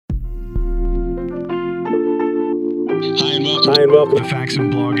Hi, and welcome to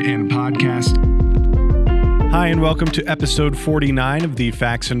Faxon Blog and Podcast. Hi, and welcome to episode 49 of the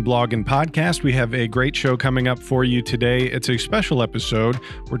Faxon Blog and Podcast. We have a great show coming up for you today. It's a special episode.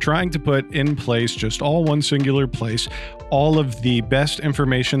 We're trying to put in place, just all one singular place, all of the best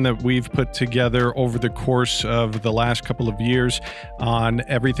information that we've put together over the course of the last couple of years on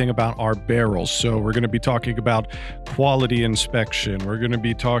everything about our barrels. So we're going to be talking about quality inspection. We're going to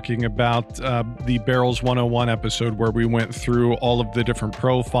be talking about the Barrels 101 episode where we went through all of the different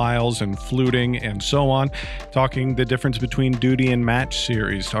profiles and fluting and so on, talking the difference between duty and match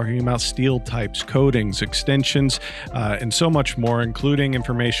series, talking about steel types, coatings, extensions, and so much more, including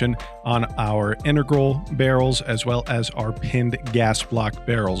information on our integral barrels as well as our pinned gas block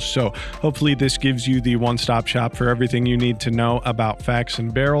barrels. So hopefully this gives you the one-stop shop for everything you need to know about Faxon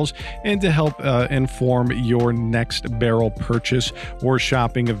barrels and to help inform your next barrel purchase or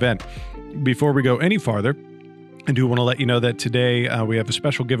shopping event. Before we go any farther, I do want to let you know that today we have a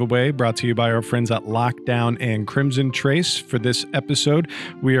special giveaway brought to you by our friends at Lockdown and Crimson Trace. For this episode,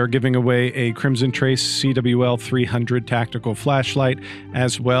 we are giving away a Crimson Trace CWL 300 tactical flashlight,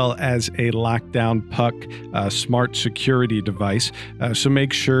 as well as a Lockdown Puck smart security device. So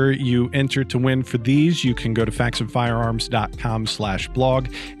make sure you enter to win for these. You can go to faxonfirearms.com/blog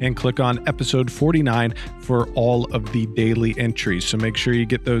and click on episode 49 for all of the daily entries. So make sure you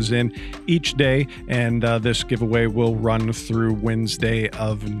get those in each day, and this giveaway will run through Wednesday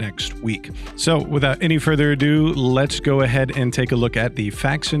of next week. So without any further ado, let's go ahead and take a look at the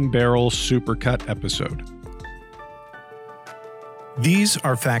Faxon Barrel Supercut episode. These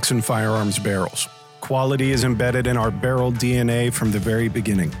are Faxon Firearms barrels. Quality is embedded in our barrel DNA from the very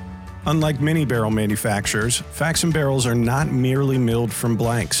beginning. Unlike many barrel manufacturers, Faxon barrels are not merely milled from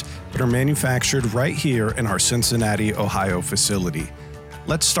blanks, but are manufactured right here in our Cincinnati, Ohio facility.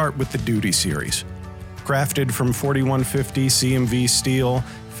 Let's start with the Duty Series. Crafted from 4150 CMV steel,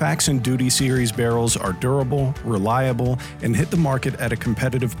 Faxon Duty Series barrels are durable, reliable, and hit the market at a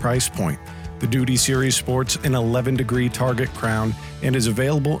competitive price point. The Duty Series sports an 11-degree target crown and is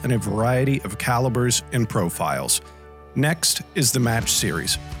available in a variety of calibers and profiles. Next is the Match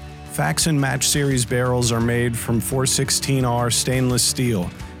Series. Faxon Match Series barrels are made from 416R stainless steel.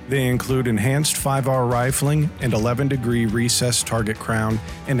 They include enhanced 5R rifling and 11-degree recessed target crown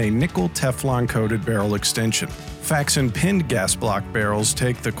and a nickel Teflon-coated barrel extension. Faxon pinned gas block barrels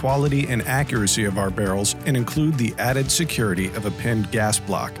take the quality and accuracy of our barrels and include the added security of a pinned gas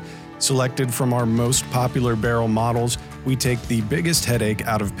block. Selected from our most popular barrel models, we take the biggest headache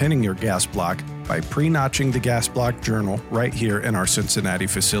out of pinning your gas block by pre-notching the gas block journal right here in our Cincinnati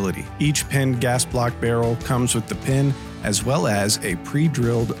facility. Each pinned gas block barrel comes with the pin as well as a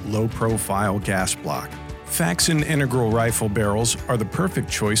pre-drilled low-profile gas block. Faxon integral rifle barrels are the perfect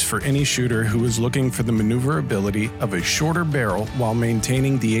choice for any shooter who is looking for the maneuverability of a shorter barrel while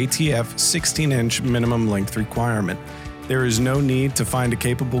maintaining the ATF 16-inch minimum length requirement. There is no need to find a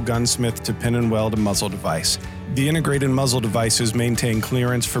capable gunsmith to pin and weld a muzzle device. The integrated muzzle devices maintain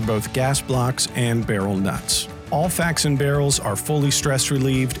clearance for both gas blocks and barrel nuts. All Faxon barrels are fully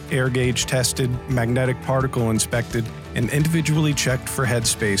stress-relieved, air gauge tested, magnetic particle inspected, and individually checked for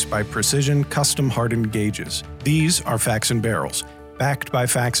headspace by precision custom-hardened gauges. These are Faxon barrels, backed by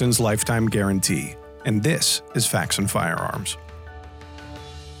Faxon's lifetime guarantee. And this is Faxon Firearms.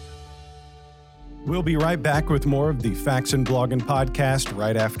 We'll be right back with more of the Faxon Blog and Podcast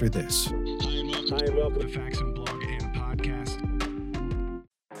right after this. Hi, and welcome to Faxon Blog and Podcast.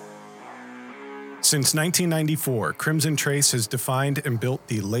 Since 1994, Crimson Trace has defined and built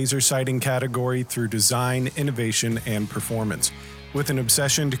the laser sighting category through design, innovation, and performance. With an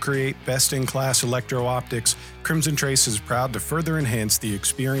obsession to create best-in-class electro-optics, Crimson Trace is proud to further enhance the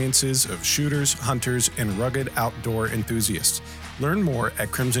experiences of shooters, hunters, and rugged outdoor enthusiasts. Learn more at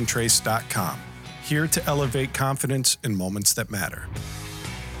crimsontrace.com. Here to elevate confidence in moments that matter.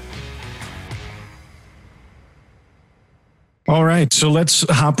 All right, so let's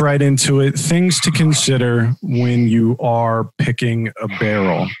hop right into it. Things to consider when you are picking a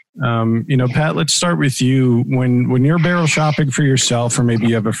barrel. Pat, let's start with you. When you're barrel shopping for yourself, or maybe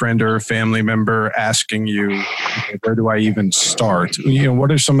you have a friend or a family member asking you, okay, where do I even start?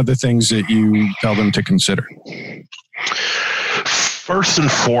 What are some of the things that you tell them to consider? First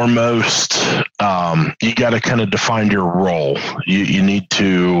and foremost, you got to kind of define your role. You need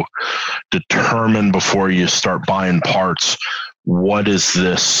to determine before you start buying parts, what is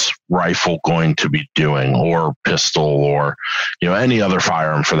this rifle going to be doing, or pistol, or any other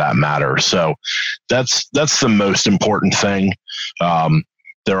firearm for that matter. So that's the most important thing.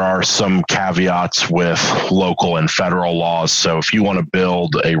 There are some caveats with local and federal laws. So if you want to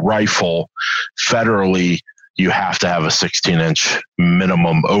build a rifle federally, you have to have a 16-inch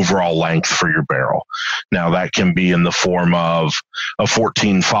minimum overall length for your barrel. Now, that can be in the form of a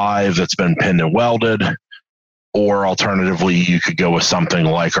 14.5 that's been pinned and welded, or alternatively, you could go with something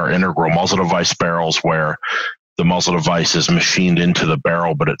like our integral muzzle device barrels, where the muzzle device is machined into the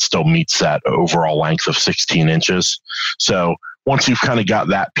barrel, but it still meets that overall length of 16 inches. So once you've kind of got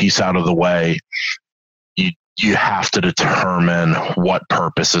that piece out of the way, you have to determine what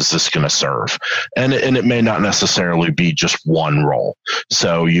purpose is this going to serve. And it may not necessarily be just one role.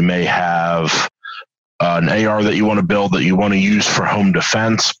 So you may have an AR that you want to build that you want to use for home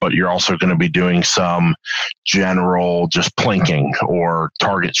defense, but you're also going to be doing some general just plinking or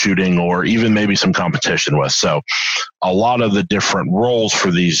target shooting, or even maybe some competition with. So a lot of the different roles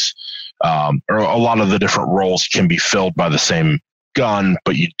for these, or a lot of the different roles can be filled by the same gun,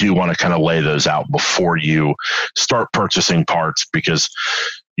 but you do want to kind of lay those out before you start purchasing parts, because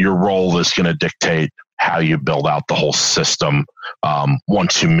your role is going to dictate how you build out the whole system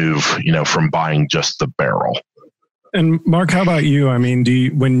once you move, from buying just the barrel. And Mark, how about you? I mean,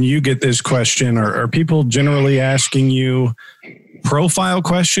 when you get this question, are people generally asking you profile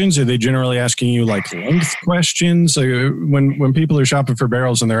questions? Are they generally asking you like length questions? When people are shopping for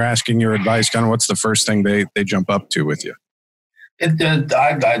barrels and they're asking your advice, kind of what's the first thing they jump up to with you?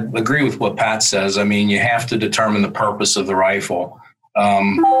 I agree with what Pat says. I mean, you have to determine the purpose of the rifle.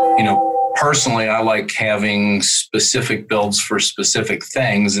 Personally, I like having specific builds for specific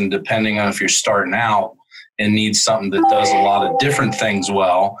things, and depending on if you're starting out and need something that does a lot of different things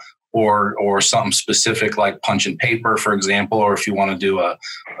well, or something specific like punch and paper, for example, or if you want to do a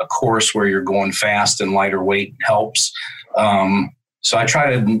course where you're going fast and lighter weight helps. So I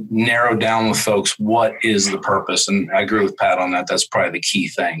try to narrow down with folks what is the purpose, and I agree with Pat on that. That's probably the key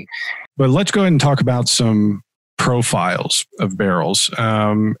thing. But let's go ahead and talk about some profiles of barrels,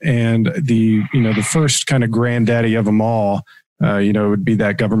 and the first kind of granddaddy of them all, would be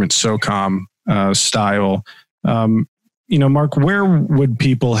that government SOCOM style. Mark, where would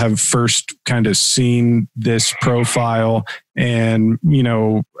people have first kind of seen this profile, and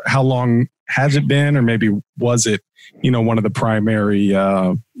how long has it been, or maybe was it one of the primary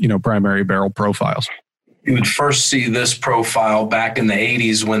barrel profiles? You would first see this profile back in the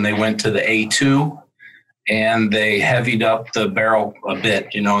 80s when they went to the A2 and they heavied up the barrel a bit,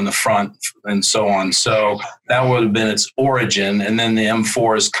 in the front and so on. So that would have been its origin. And then the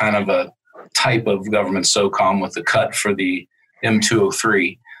M4 is kind of a type of government SOCOM with the cut for the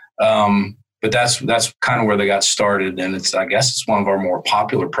M203. But that's kind of where they got started. And I guess it's one of our more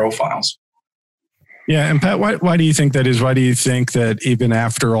popular profiles. Yeah. And Pat, why do you think that is? Why do you think that even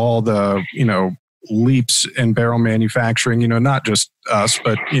after all the, leaps in barrel manufacturing, not just us,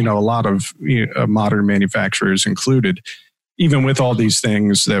 but, a lot of modern manufacturers included, even with all these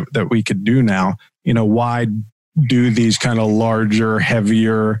things that we could do now, why do these kind of larger,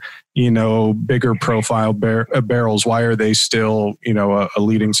 heavier, bigger profile barrels? Why are they still, a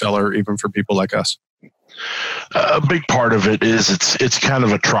leading seller even for people like us? A big part of it is it's kind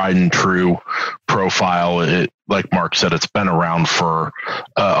of a tried and true profile. Like Mark said, it's been around for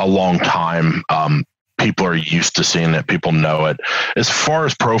a long time. People are used to seeing it. People know it. As far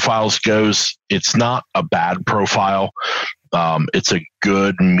as profiles goes, it's not a bad profile. It's a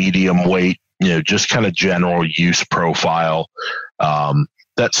good medium weight, just kind of general use profile.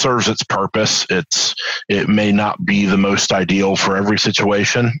 That serves its purpose. It may not be the most ideal for every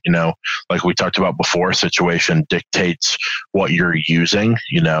situation. Like we talked about before, situation dictates what you're using.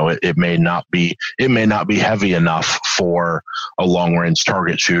 It may not be heavy enough for a long range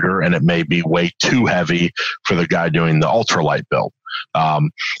target shooter, and it may be way too heavy for the guy doing the ultralight build.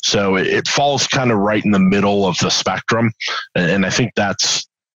 So it falls kind of right in the middle of the spectrum, and I think that's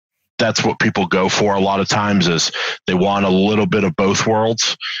what people go for a lot of times, is they want a little bit of both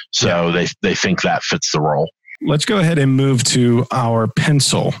worlds. So they think that fits the role. Let's go ahead and move to our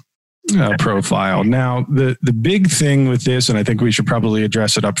pencil profile. Now, the big thing with this, and I think we should probably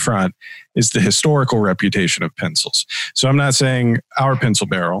address it up front, is the historical reputation of pencils. So I'm not saying our pencil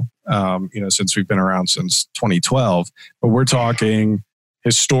barrel, since we've been around since 2012, but we're talking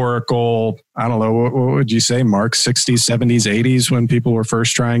historical, I don't know, what would you say, Mark, 60s, 70s, 80s, when people were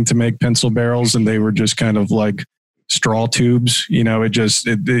first trying to make pencil barrels and they were just kind of like straw tubes, they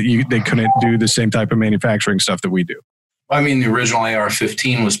couldn't do the same type of manufacturing stuff that we do. I mean, the original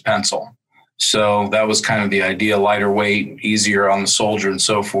AR-15 was pencil. So that was kind of the idea, lighter weight, easier on the soldier and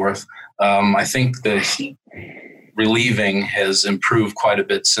so forth. I think the heat relieving has improved quite a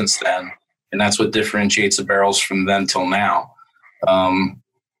bit since then. And that's what differentiates the barrels from then till now.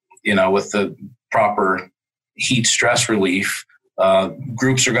 With the proper heat stress relief,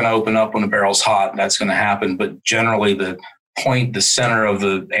 Groups are going to open up when the barrel's hot. That's going to happen. But generally, the center of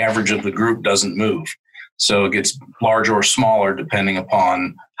the average of the group doesn't move. So it gets larger or smaller depending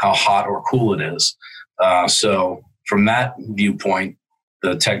upon how hot or cool it is. So from that viewpoint,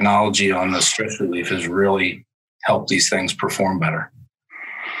 the technology on the stress relief has really helped these things perform better.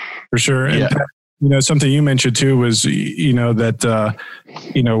 For sure. Yeah. And, something you mentioned too was, that,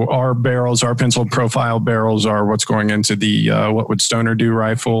 our barrels, our pencil profile barrels are what's going into the What Would Stoner Do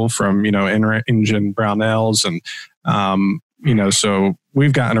rifle from, In-Range and Brownells. And, so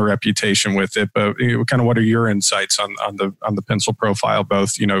we've gotten a reputation with it, but kind of what are your insights on the pencil profile,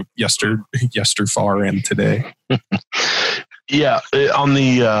 both, yesterfar and today? Yeah. On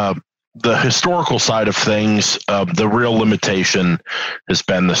the historical side of things, the real limitation has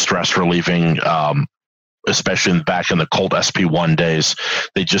been the stress relieving, especially back in the Colt SP1 days.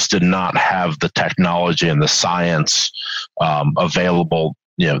 They just did not have the technology and the science available,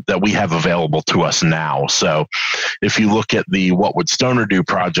 that we have available to us now. So if you look at the What Would Stoner Do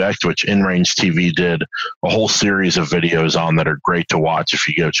project, which In-Range TV did a whole series of videos on that are great to watch if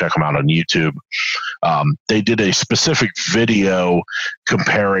you go check them out on YouTube. They did a specific video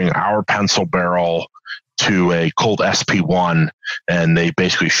comparing our pencil barrel to a Colt SP1, and they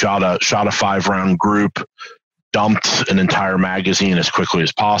basically shot a 5-round group, dumped an entire magazine as quickly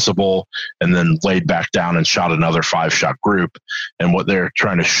as possible, and then laid back down and shot another 5-shot group. And what they're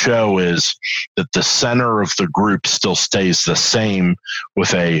trying to show is that the center of the group still stays the same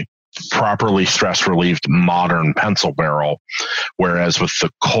with a properly stress relieved modern pencil barrel, whereas with the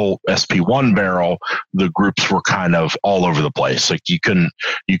Colt SP1 barrel, the groups were kind of all over the place. Like you couldn't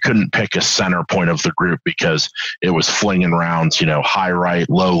pick a center point of the group because it was flinging rounds, high right,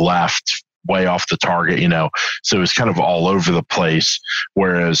 low left, way off the target, so it was kind of all over the place.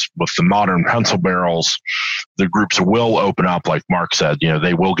 Whereas with the modern pencil barrels, the groups will open up, like Mark said,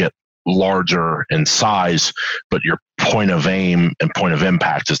 they will get larger in size, but your point of aim and point of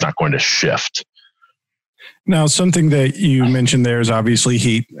impact is not going to shift. Now, something that you mentioned there is obviously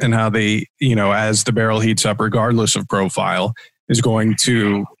heat, and how they, as the barrel heats up, regardless of profile, is going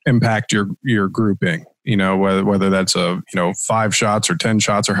to impact your grouping. Whether that's 5 shots or 10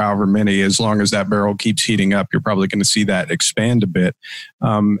 shots or however many, as long as that barrel keeps heating up, you're probably going to see that expand a bit.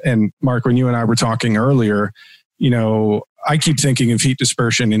 And Mark, when you and I were talking earlier, I keep thinking of heat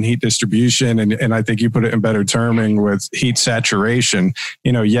dispersion and heat distribution, and I think you put it in better terming with heat saturation.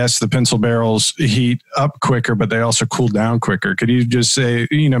 Yes, the pencil barrels heat up quicker, but they also cool down quicker. Could you just say,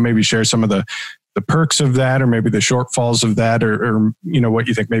 maybe share some of the perks of that, or maybe the shortfalls of that, or what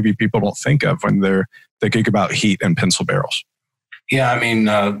you think maybe people don't think of when they're thinking about heat and pencil barrels? Yeah, I mean,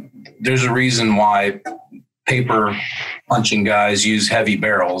 there's a reason why paper punching guys use heavy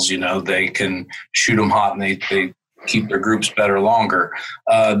barrels. They can shoot them hot and they keep their groups better longer.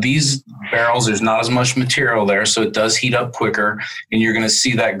 These barrels, there's not as much material there, so it does heat up quicker, and you're going to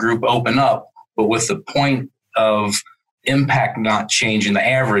see that group open up. But with the point of impact not changing, the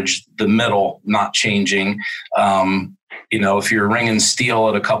average, the middle not changing, if you're ringing steel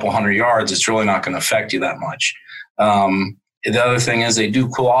at a couple 100 yards, it's really not going to affect you that much. The other thing is they do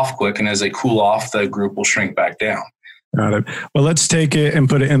cool off quick, and as they cool off, the group will shrink back down. Got it. Well, let's take it and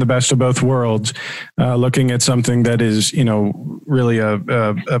put it in the best of both worlds, looking at something that is, really a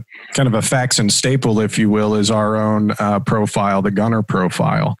kind of a Faxon staple, if you will, is our own profile, the gunner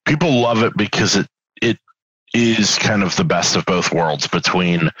profile. People love it because it is kind of the best of both worlds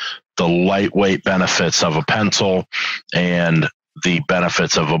between the lightweight benefits of a pencil and the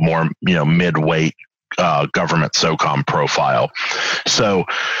benefits of a more, mid-weight government SOCOM profile. So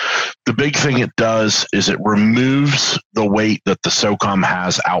the big thing it does is it removes the weight that the SOCOM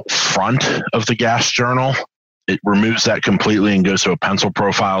has out front of the gas journal. It removes that completely and goes to a pencil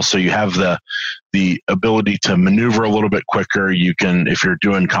profile. So you have the ability to maneuver a little bit quicker. You can, if you're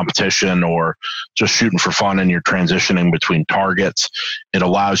doing competition or just shooting for fun and you're transitioning between targets, it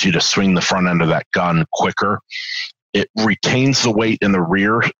allows you to swing the front end of that gun quicker. It retains the weight in the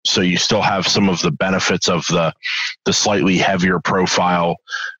rear, so you still have some of the benefits of the slightly heavier profile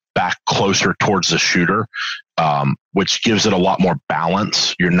back closer towards the shooter, which gives it a lot more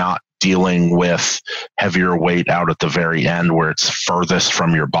balance. You're not dealing with heavier weight out at the very end where it's furthest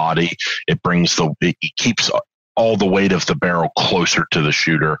from your body. It keeps all the weight of the barrel closer to the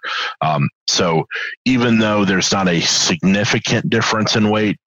shooter. So even though there's not a significant difference in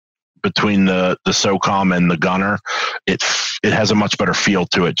weight between the SOCOM and the gunner, it has a much better feel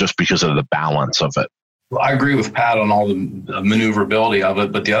to it just because of the balance of it. Well, I agree with Pat on all the maneuverability of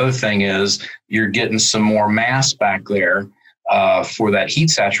it, but the other thing is you're getting some more mass back there for that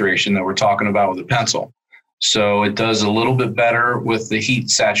heat saturation that we're talking about with the pencil. So it does a little bit better with the heat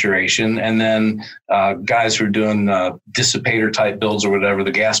saturation. And then guys who are doing dissipator type builds or whatever,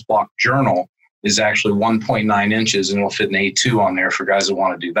 the gas block journal is actually 1.9 inches and it'll fit an A2 on there for guys that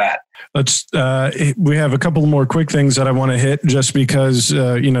want to do that. We have a couple more quick things that I want to hit just because,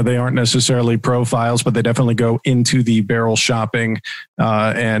 they aren't necessarily profiles, but they definitely go into the barrel shopping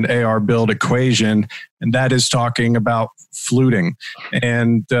and AR build equation. And that is talking about fluting.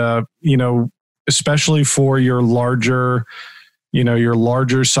 And, especially for your larger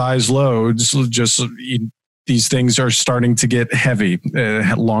size loads, these things are starting to get heavy,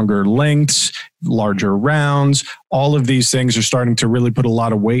 longer lengths, larger rounds. All of these things are starting to really put a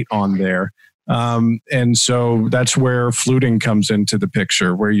lot of weight on there. And so that's where fluting comes into the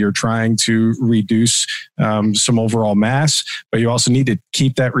picture, where you're trying to reduce some overall mass, but you also need to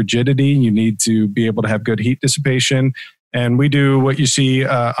keep that rigidity. You need to be able to have good heat dissipation. And we do what you see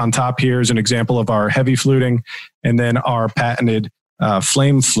on top here is an example of our heavy fluting and then our patented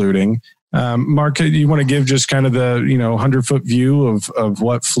flame fluting. Mark, you want to give just kind of the 100-foot view of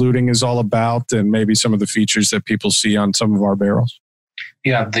what fluting is all about and maybe some of the features that people see on some of our barrels?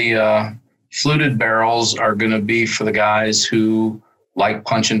 Yeah, the fluted barrels are going to be for the guys who like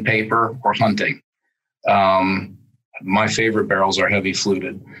punch and paper or hunting. My favorite barrels are heavy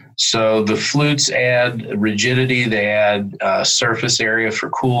fluted. So the flutes add rigidity, they add surface area for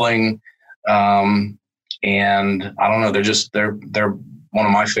cooling, and I don't know, they're one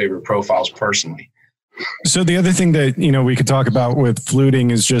of my favorite profiles personally. So the other thing that, we could talk about with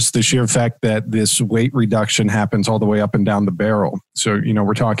fluting is just the sheer fact that this weight reduction happens all the way up and down the barrel. So,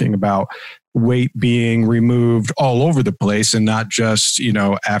 we're talking about weight being removed all over the place and not just,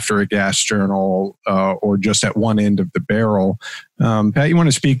 after a gas journal or just at one end of the barrel. Pat, you want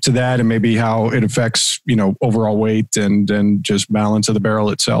to speak to that and maybe how it affects, overall weight and just balance of the barrel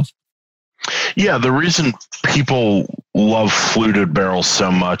itself? Yeah, the reason people love fluted barrels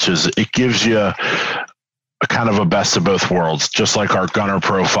so much is it gives you a kind of a best of both worlds. Just like our gunner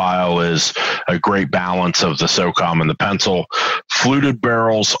profile is a great balance of the SOCOM and the pencil, fluted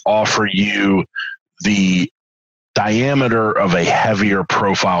barrels offer you the diameter of a heavier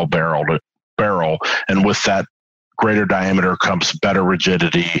profile barrel, and with that greater diameter comes better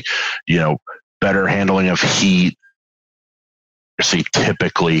rigidity, better handling of heat,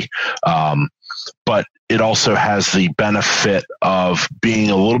 typically, but it also has the benefit of being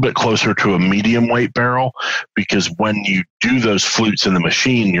a little bit closer to a medium weight barrel, because when you do those flutes in the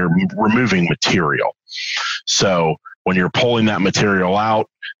machine, you're removing material. So when you're pulling that material out,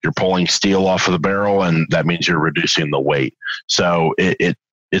 you're pulling steel off of the barrel, and that means you're reducing the weight. So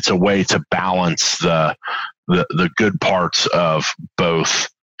it's a way to balance the good parts of both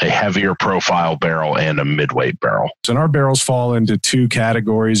a heavier profile barrel and a midweight barrel. And our barrels fall into two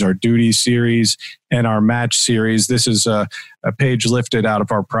categories, our duty series and our match series. This is a page lifted out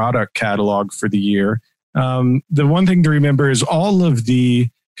of our product catalog for the year. The one thing to remember is all of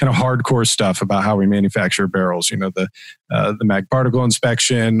the kind of hardcore stuff about how we manufacture barrels, the mag particle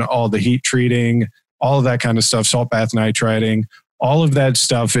inspection, all the heat treating, all of that kind of stuff, salt bath nitriding, all of that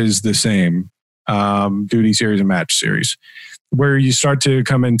stuff is the same, duty series and match series. Where you start to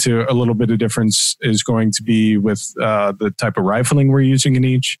come into a little bit of difference is going to be with the type of rifling we're using in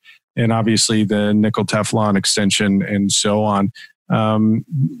each, and obviously the nickel Teflon extension and so on.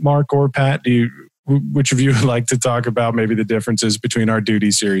 Mark or Pat, which of you would like to talk about maybe the differences between our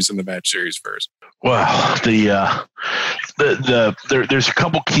duty series and the match series first? Well, there's a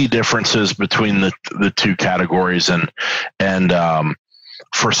couple key differences between the two categories, and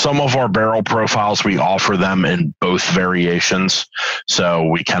for some of our barrel profiles, we offer them in both variations. So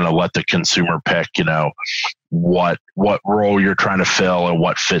we kind of let the consumer pick, what role you're trying to fill and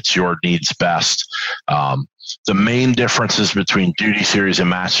what fits your needs best. The main differences between duty series and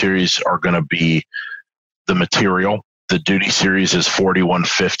match series are going to be the material. The duty series is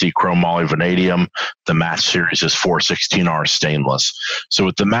 4150 chrome moly vanadium. The match series is 416R stainless. So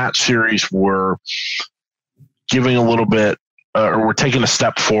with the match series, we're giving a little bit, we're taking a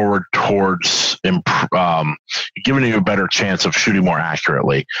step forward towards giving you a better chance of shooting more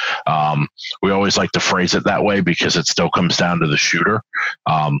accurately. We always like to phrase it that way because it still comes down to the shooter.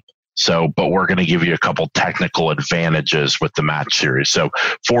 But we're going to give you a couple technical advantages with the match series. So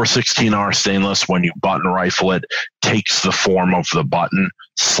 416R stainless, when you button rifle it, takes the form of the button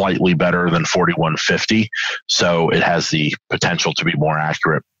slightly better than 4150. So it has the potential to be more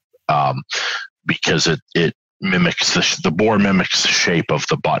accurate because it mimics the bore mimics the shape of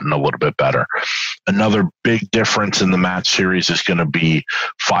the button a little bit better. Another big difference in the match series is going to be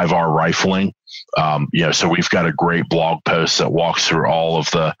 5R rifling. So we've got a great blog post that walks through all of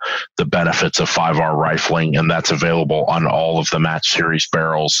the benefits of 5R rifling, and that's available on all of the Match Series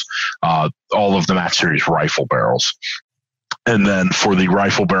barrels, all of the Match Series rifle barrels. And then for the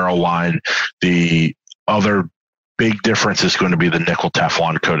rifle barrel line, the other big difference is going to be the nickel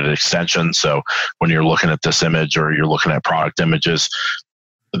Teflon coated extension. So when you're looking at this image or you're looking at product images,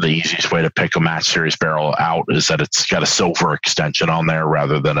 the easiest way to pick a Match Series barrel out is that it's got a silver extension on there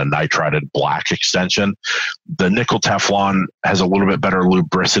rather than a nitrided black extension. The nickel Teflon has a little bit better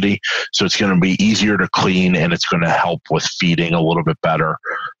lubricity, so it's going to be easier to clean and it's going to help with feeding a little bit better.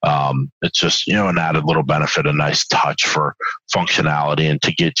 It's just, an added little benefit, a nice touch for functionality and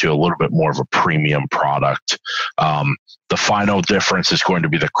to get you a little bit more of a premium product. The final difference is going to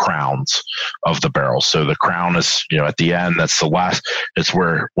be the crowns of the barrels. So the crown is, at the end, that's the last, it's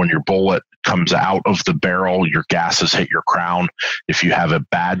where when your bullet comes out of the barrel, your gases hit your crown. If you have a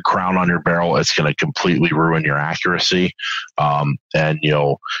bad crown on your barrel, it's going to completely ruin your accuracy. And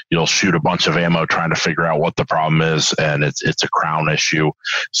you'll shoot a bunch of ammo trying to figure out what the problem is. And it's a crown issue.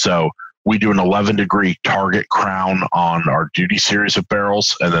 So we do an 11-degree target crown on our duty series of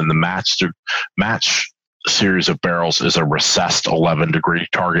barrels. And then the match series of barrels is a recessed 11-degree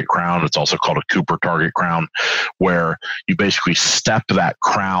target crown. It's also called a Cooper target crown, where you basically step that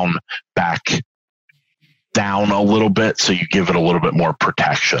crown back down a little bit, so you give it a little bit more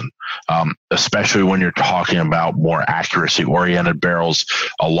protection, especially when you're talking about more accuracy-oriented barrels.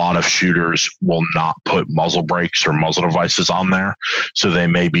 A lot of shooters will not put muzzle brakes or muzzle devices on there, so they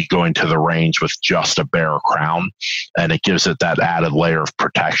may be going to the range with just a bare crown, and it gives it that added layer of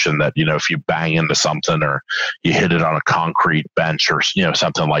protection that, if you bang into something or you hit it on a concrete bench or,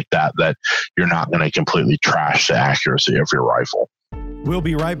 something like that, that you're not going to completely trash the accuracy of your rifle. We'll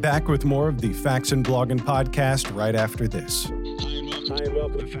be right back with more of the Faxon Blog and Podcast right after this. Hi and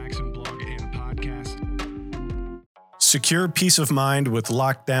welcome to Faxon Blog and Podcast. Secure peace of mind with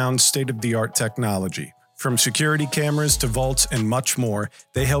Lockdown state-of-the-art technology. From security cameras to vaults and much more,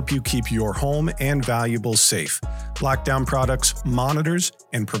 they help you keep your home and valuables safe. Lockdown Products monitors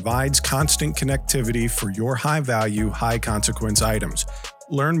and provides constant connectivity for your high-value, high-consequence items.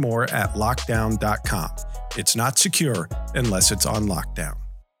 Learn more at lockdown.com. It's not secure unless it's on lockdown.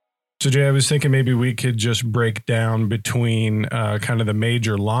 So, Jay, I was thinking maybe we could just break down between kind of the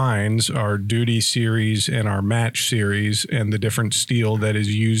major lines, our duty series and our match series, and the different steel that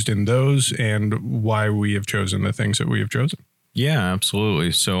is used in those and why we have chosen the things that we have chosen. Yeah,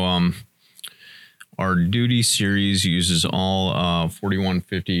 absolutely. So, our duty series uses all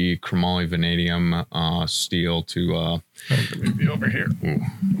 4150 chromoly vanadium steel to... maybe over here.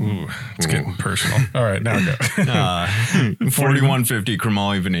 Ooh, it's getting personal. All right, now go. 4150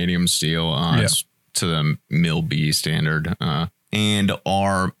 chromoly vanadium steel it's to the Mil B standard. And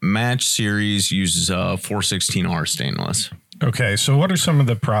our match series uses 416R stainless. Okay, so what are some of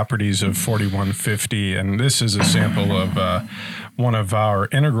the properties of 4150? And this is a sample of one of our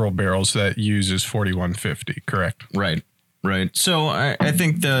integral barrels that uses 4150, correct? Right. So I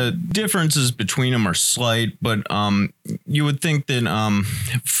think the differences between them are slight, but you would think that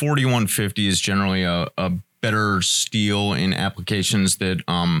 4150 is generally a better steel in applications that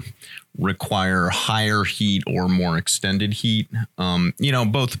require higher heat or more extended heat.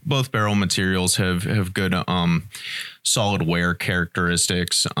 Both barrel materials have good solid wear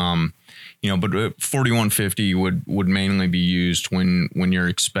characteristics. But 4150 would mainly be used when you're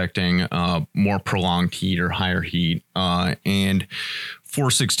expecting more prolonged heat or higher heat. And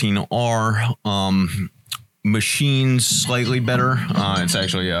 416R machines slightly better. It's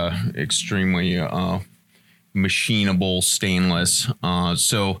actually extremely machinable stainless,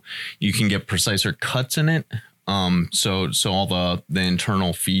 so you can get preciser cuts in it. So all the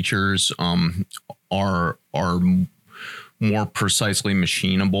internal features are more precisely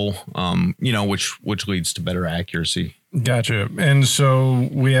machinable, which leads to better accuracy. Gotcha. And so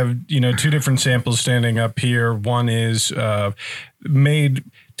we have, two different samples standing up here. One is made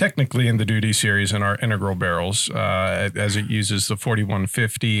technically in the duty series in our integral barrels, as it uses the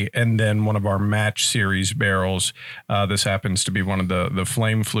 4150, and then one of our match series barrels. This happens to be one of the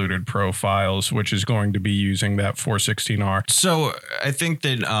flame fluted profiles, which is going to be using that 416R. So I think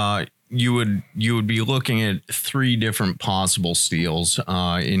that you would be looking at three different possible steels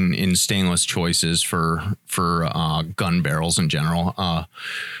in stainless choices for gun barrels in general.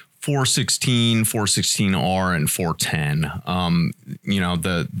 416, 416R, and 410.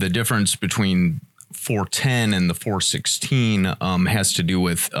 The difference between 410 and the 416 has to do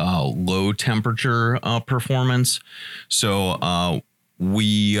with low temperature performance. So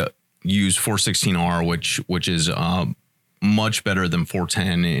we use 416R, which is much better than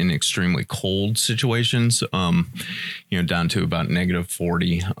 410 in extremely cold situations. Down to about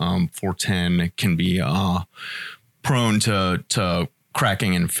 -40. 410 can be prone to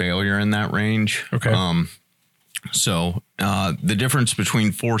cracking and failure in that range. Okay. So the difference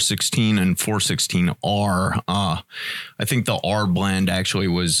between 416 and 416R, I think the R blend actually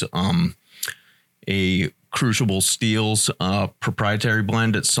was a Crucible Steel's proprietary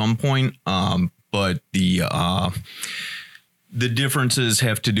blend at some point, but the differences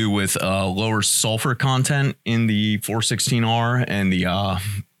have to do with lower sulfur content in the 416R and the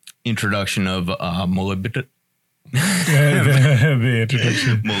introduction of molybdenum. The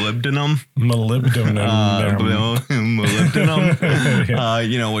introduction. Molybdenum.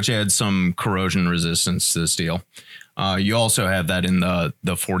 Yeah. Which adds some corrosion resistance to the steel. You also have that in the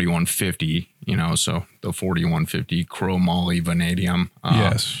 4150, so the 4150 chromoly vanadium.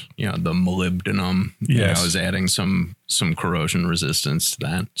 Yes. The molybdenum, is adding some corrosion resistance to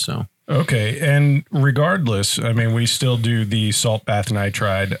that. So. Okay. And regardless, I mean, we still do the salt bath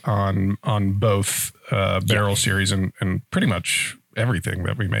nitride on both barrel series and pretty much everything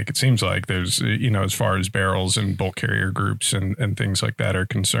that we make. It seems like there's, as far as barrels and bulk carrier groups and things like that are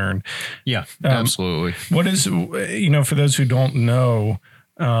concerned. Yeah, absolutely. What is, for those who don't know,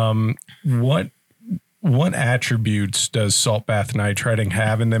 what attributes does salt bath nitriding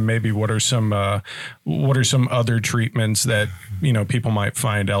have? And then maybe what are some other treatments that, people might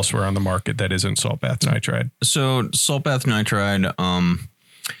find elsewhere on the market that isn't salt bath nitride? So salt bath nitride,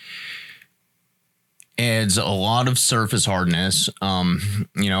 adds a lot of surface hardness.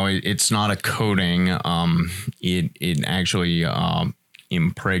 It's not a coating. It actually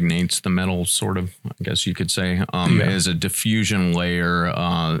impregnates the metal, sort of, I guess you could say, as a diffusion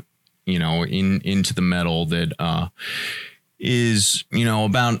layer, into the metal that is,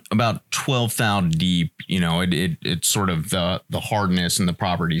 about 12 thou deep. It's sort of the hardness and the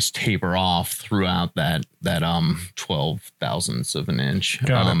properties taper off throughout that 12 thousandths of an inch.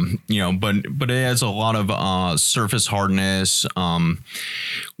 Got it. But it has a lot of surface hardness,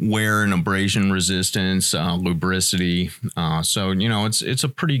 wear and abrasion resistance, lubricity. So it's a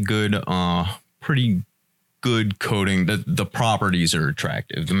pretty good coating. The properties are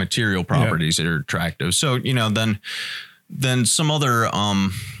attractive. The material properties are attractive. So then some other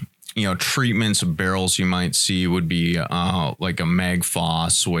treatments of barrels you might see would be like a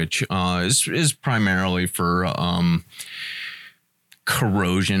Magfoss, which is primarily for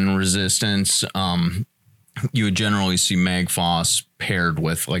corrosion resistance. You would generally see Magfoss paired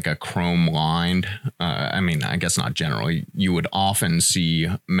with like a chrome lined. I guess not generally. You would often see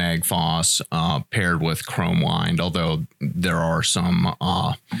Magfoss paired with chrome lined, although there are some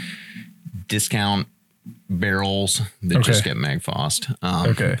discount barrels that just get Magfossed.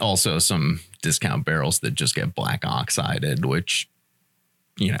 Also some discount barrels that just get black oxided, which,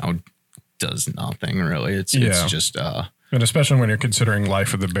 does nothing really. It's just and especially when you're considering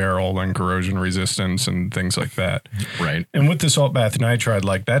life of the barrel and corrosion resistance and things like that. Right. And with the salt bath nitride,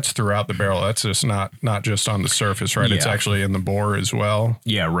 like that's throughout the barrel. That's just not just on the surface, right? Yeah. It's actually in the bore as well.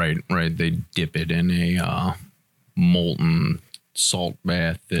 Yeah, right. They dip it in a molten salt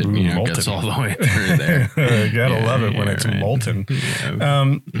bath that gets all the way through there. You gotta love it when it's molten.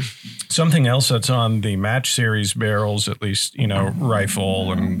 Yeah. Something else that's on the match series barrels, at least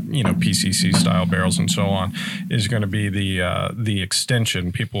rifle and PCC style barrels and so on, is going to be the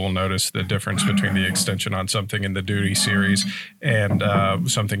extension. People will notice the difference between the extension on something in the duty series and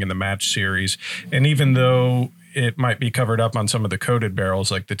something in the match series. And even though it might be covered up on some of the coated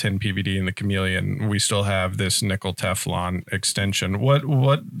barrels like the 10 PVD and the Chameleon, we still have this nickel Teflon extension.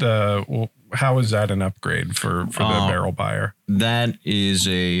 How is that an upgrade for the barrel buyer? That is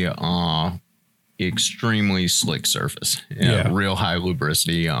a extremely slick surface. Real high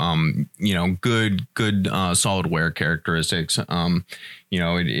lubricity. Good solid wear characteristics.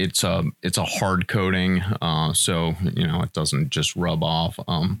 It's a hard coating, so it doesn't just rub off.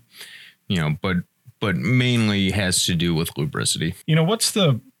 But mainly has to do with lubricity. What's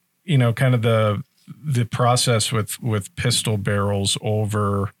the, kind of the process with pistol barrels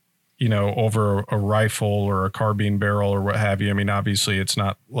over a rifle or a carbine barrel or what have you? I mean, obviously it's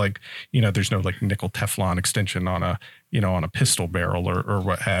not like, there's no like nickel Teflon extension on a pistol barrel or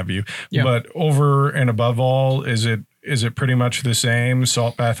what have you. Yeah. But over and above all, is it pretty much the same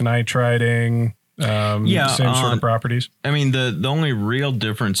salt bath nitriding? Same sort of properties. I mean, the only real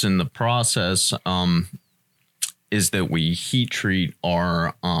difference in the process is that we heat treat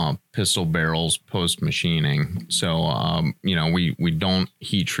our pistol barrels post machining. So we don't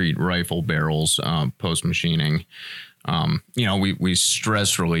heat treat rifle barrels post machining. We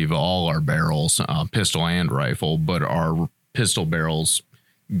stress relieve all our barrels, pistol and rifle, but our pistol barrels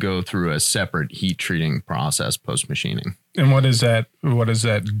go through a separate heat treating process post machining. And what does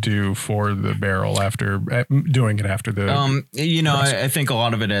that do for the barrel after doing it after the? I think a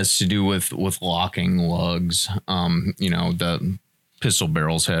lot of it has to do with locking lugs. The pistol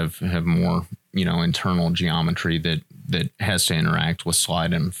barrels have more internal geometry that has to interact with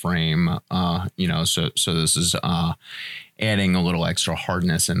slide and frame. So this is adding a little extra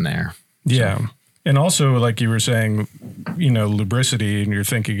hardness in there. Yeah. So. And also, like you were saying, lubricity, and you're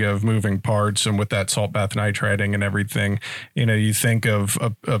thinking of moving parts, and with that salt bath nitriding and everything, you think of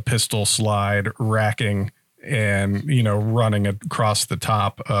a pistol slide racking and, running across the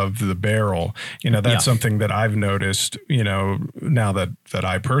top of the barrel. That's something that I've noticed, now that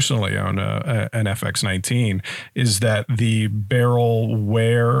I personally own an FX19, is that the barrel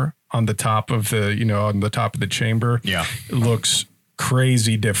wear on the top of the chamber looks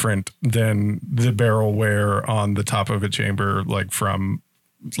crazy different than the barrel wear on the top of a chamber, from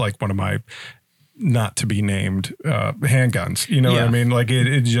one of my not to be named handguns. What I mean? Like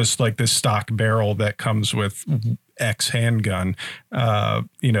it's just like this stock barrel that comes with X handgun.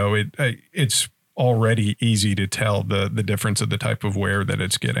 It's already easy to tell the difference of the type of wear that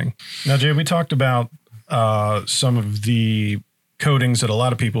it's getting. Now, Jay, we talked about some of the coatings that a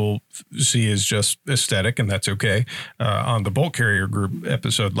lot of people see as just aesthetic, and that's okay, on the Bolt Carrier Group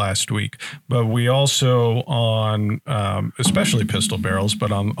episode last week. But we also on especially pistol barrels,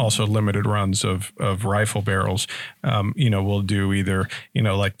 but on also limited runs of rifle barrels, we'll do either,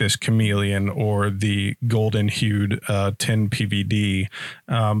 like this chameleon or the golden hued tin PVD.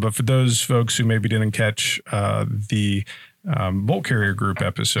 But for those folks who maybe didn't catch the Bolt Carrier Group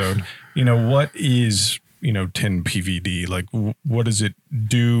episode, what is tin PVD? Like, what does it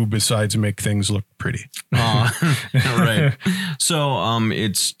do besides make things look pretty? Right. So,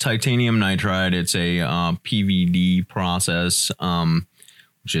 it's titanium nitride. It's a PVD process,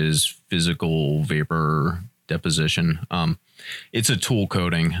 which is physical vapor deposition. It's a tool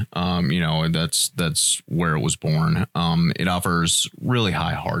coating. That's where it was born. It offers really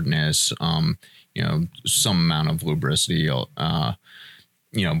high hardness. Some amount of lubricity.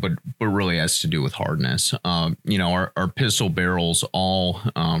 But really has to do with hardness. Our pistol barrels all,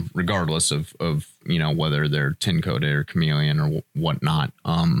 regardless of whether they're tin coated or chameleon or whatnot,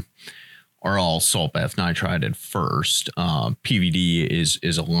 are all salt bath nitrided first. PVD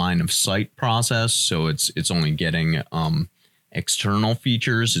is a line of sight process, so it's only getting external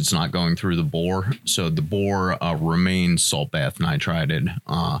features. It's not going through the bore, so the bore remains salt bath nitrided.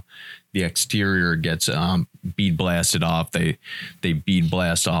 The exterior gets bead blasted off. They bead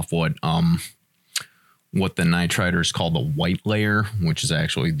blast off what the nitriders call the white layer, which is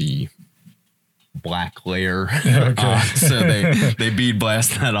actually the black layer. Okay. So they bead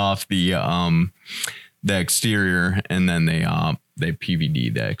blast that off the exterior, and then they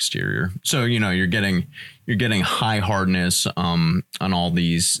PVD the exterior. So you're getting high hardness on all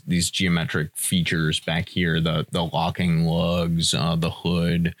these geometric features back here, the locking lugs, the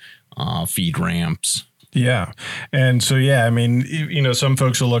hood, feed ramps. Yeah. And so, I mean, some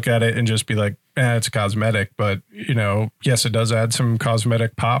folks will look at it and just be like, it's a cosmetic, but yes, it does add some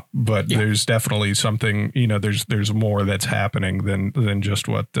cosmetic pop, but there's definitely something, there's more that's happening than just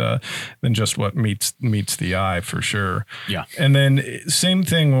what meets the eye, for sure. Yeah. And then same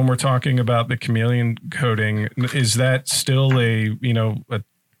thing when we're talking about the chameleon coating, is that still a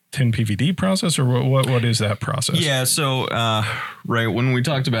tin PVD process, or what is that process? Yeah. So, right. When we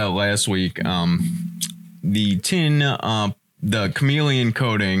talked about last week, the tin, the chameleon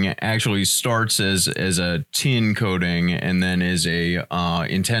coating actually starts as a tin coating and then is a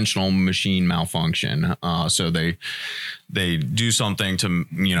intentional machine malfunction. So they do something to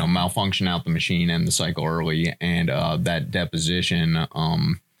malfunction out the machine and the cycle early, and that deposition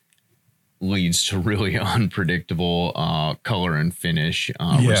leads to really unpredictable color and finish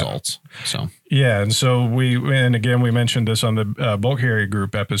results. So and so we mentioned this on the Bolt Carrier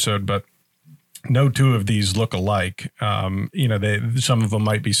Group episode, but no two of these look alike. Some of them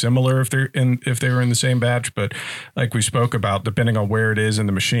might be similar if they were in the same batch, but like we spoke about, depending on where it is in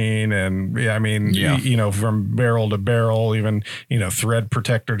the machine, and from barrel to barrel, even thread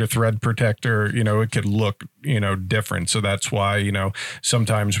protector to thread protector, it could look different. So that's why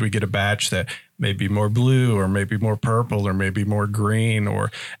sometimes we get a batch that may be more blue, or maybe more purple, or maybe more green,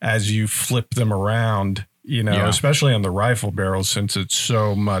 or as you flip them around, especially on the rifle barrels, since it's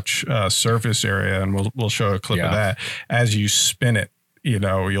so much surface area, and we'll show a clip of that. As you spin it,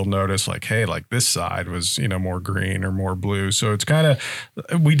 you'll notice like, hey, like this side was, more green or more blue. So it's kind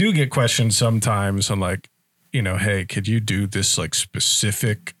of, we do get questions sometimes on like, hey, could you do this like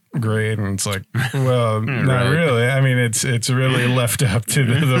specific grade? And it's like, well, not really. I mean, it's really left up to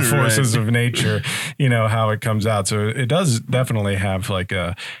the forces of nature, how it comes out. So it does definitely have like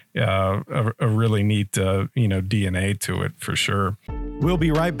a really neat, DNA to it for sure. We'll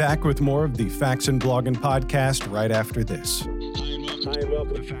be right back with more of the Faxon Blogging Podcast right after this. Hi, and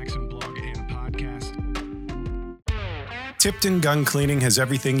welcome to Faxon Blog and Podcast. Tipton Gun Cleaning has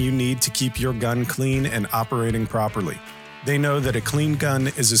everything you need to keep your gun clean and operating properly. They know that a clean gun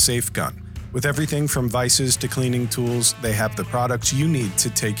is a safe gun. With everything from vices to cleaning tools, they have the products you need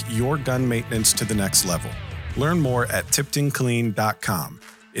to take your gun maintenance to the next level. Learn more at tiptonclean.com.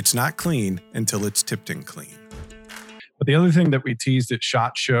 It's not clean until it's Tipton clean. But the other thing that we teased at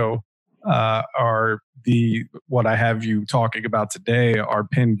SHOT Show are what I have you talking about today are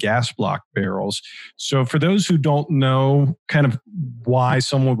pin gas block barrels. So for those who don't know kind of why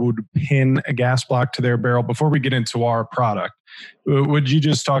someone would pin a gas block to their barrel, before we get into our product, would you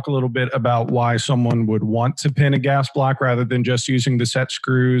just talk a little bit about why someone would want to pin a gas block rather than just using the set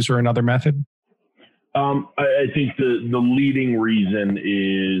screws or another method? I think the leading reason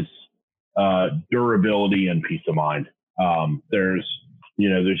is durability and peace of mind.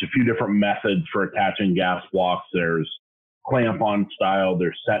 There's a few different methods for attaching gas blocks. There's clamp-on style.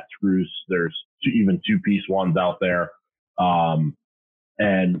 There's set screws. There's even two-piece ones out there. And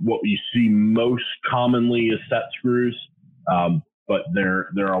what you see most commonly is set screws. But there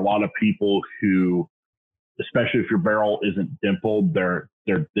are a lot of people who, especially if your barrel isn't dimpled,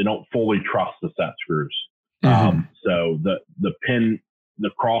 they don't fully trust the set screws. Mm-hmm. So the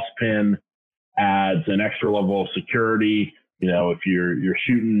cross pin adds an extra level of security. If you're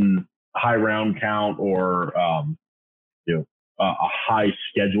shooting high round count or a high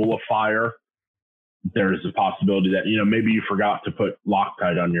schedule of fire, there's a possibility that maybe you forgot to put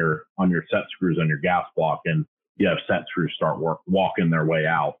Loctite on your set screws on your gas block, and you have set screws start walking their way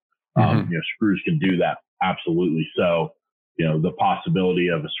out. Mm-hmm. Screws can do that, absolutely. So the possibility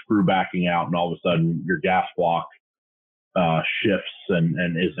of a screw backing out and all of a sudden your gas block shifts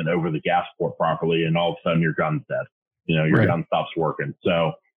and isn't over the gas port properly, and all of a sudden your gun's dead. Your gun stops working.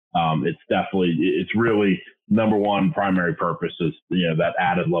 So it's really number one primary purpose is that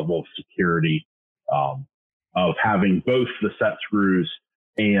added level of security of having both the set screws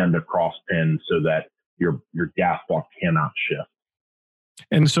and a cross pin so that your gas block cannot shift.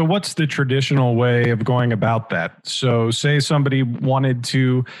 And so what's the traditional way of going about that? So say somebody wanted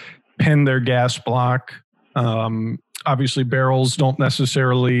to pin their gas block. Obviously barrels don't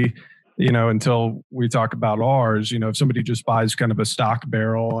necessarily, until we talk about ours, if somebody just buys kind of a stock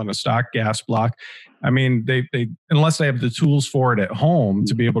barrel and a stock gas block, I mean, they unless they have the tools for it at home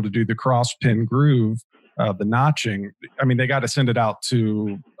to be able to do the cross pin groove, the notching, I mean, they got to send it out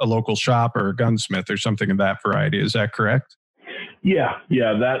to a local shop or a gunsmith or something of that variety. Is that correct? Yeah.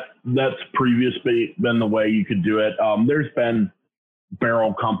 That's previously been the way you could do it. There's been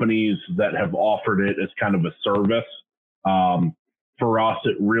barrel companies that have offered it as kind of a service. For us,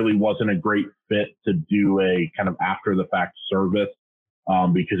 it really wasn't a great fit to do a kind of after the fact service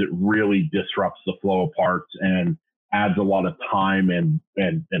because it really disrupts the flow of parts and adds a lot of time and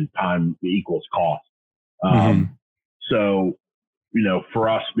time equals cost. So, for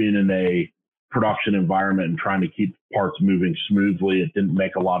us being in a production environment and trying to keep parts moving smoothly, it didn't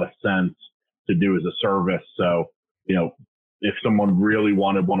make a lot of sense to do as a service. So, if someone really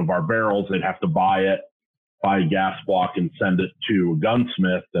wanted one of our barrels, they'd have to buy a gas block and send it to a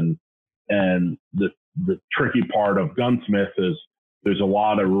gunsmith. And the tricky part of gunsmith is there's a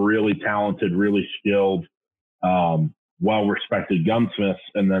lot of really talented, really skilled, well-respected gunsmiths.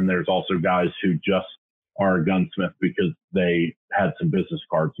 And then there's also guys who just are a gunsmith because they had some business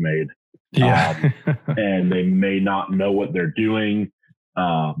cards made. Yeah. And they may not know what they're doing.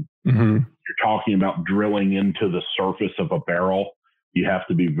 You're talking about drilling into the surface of a barrel. You have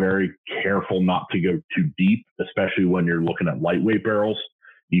to be very careful not to go too deep, especially when you're looking at lightweight barrels.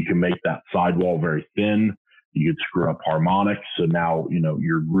 You can make that sidewall very thin. You could screw up harmonics. So now,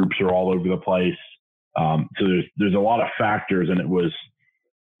 your groups are all over the place. So there's a lot of factors, and it was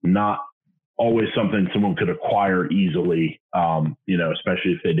not always something someone could acquire easily,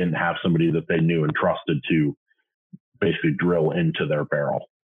 especially if they didn't have somebody that they knew and trusted to basically drill into their barrel.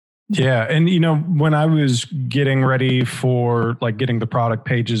 Yeah. And, when I was getting ready for getting the product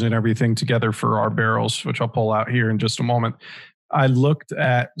pages and everything together for our barrels, which I'll pull out here in just a moment, I looked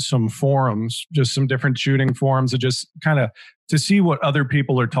at some forums, just some different shooting forums, and just kind of to see what other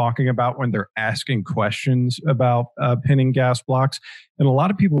people are talking about when they're asking questions about pinning gas blocks. And a lot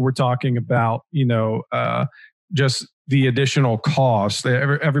of people were talking about, just the additional cost.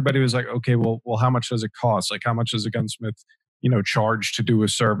 Everybody was like, okay, well, how much does it cost? Like, how much does a gunsmith, charge to do a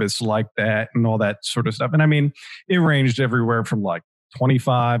service like that and all that sort of stuff? And I mean, it ranged everywhere from like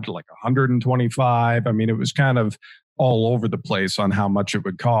 25 to like 125. I mean, it was kind of all over the place on how much it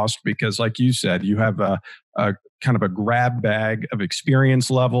would cost, because like you said, you have a kind of a grab bag of experience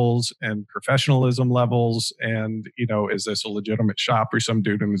levels and professionalism levels. And, is this a legitimate shop or some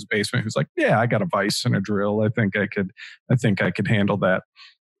dude in his basement who's like, yeah, I got a vise and a drill. I think I could handle that.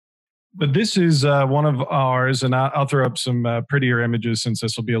 But this is one of ours, and I'll throw up some prettier images since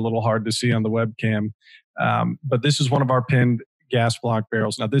this will be a little hard to see on the webcam. But this is one of our pinned gas block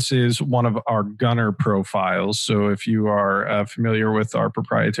barrels. Now, this is one of our gunner profiles. So if you are familiar with our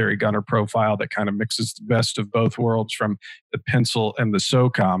proprietary gunner profile, that kind of mixes the best of both worlds from the pencil and the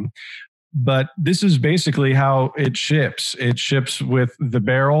SOCOM. But this is basically how it ships. It ships with the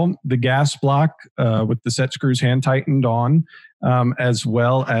barrel, the gas block with the set screws hand tightened on, as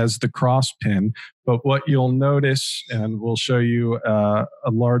well as the cross pin. But what you'll notice, and we'll show you a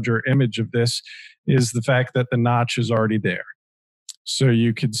larger image of this, is the fact that the notch is already there. So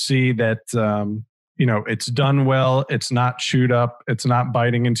you could see that, it's done well. It's not chewed up. It's not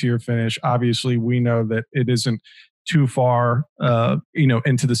biting into your finish. Obviously, we know that it isn't too far,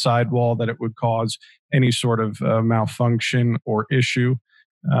 into the sidewall that it would cause any sort of malfunction or issue.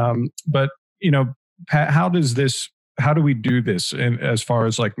 But, Pat, how do we do this? And as far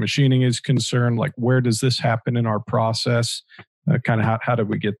as like machining is concerned, like where does this happen in our process? Kind of how do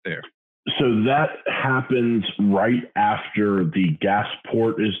we get there? So that happens right after the gas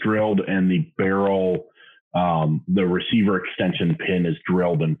port is drilled and the barrel, the receiver extension pin is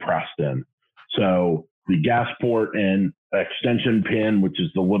drilled and pressed in. So the gas port and extension pin, which is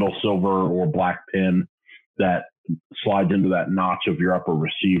the little silver or black pin that slides into that notch of your upper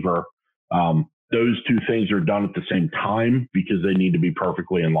receiver, those two things are done at the same time because they need to be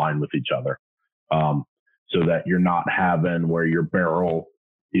perfectly in line with each other, so that you're not having where your barrel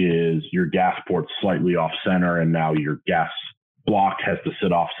is your gas port slightly off center and now your gas block has to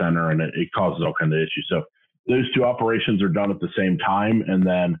sit off center, and it causes all kinds of issues. So those two operations are done at the same time. And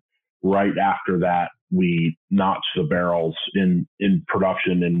then right after that, we notch the barrels in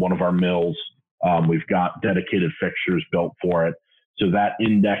production in one of our mills. We've got dedicated fixtures built for it. So that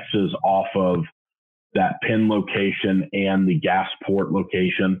indexes off of that pin location and the gas port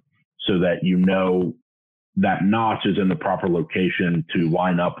location so that that notch is in the proper location to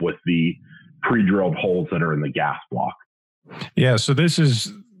line up with the pre-drilled holes that are in the gas block. Yeah, so this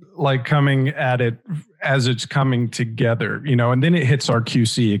is like coming at it as it's coming together, and then it hits our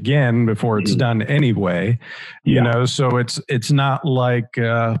QC again before it's done anyway, so it's not like,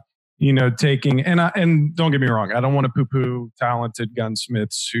 taking, and don't get me wrong, I don't want to poo-poo talented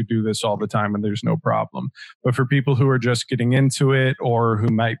gunsmiths who do this all the time and there's no problem. But for people who are just getting into it or who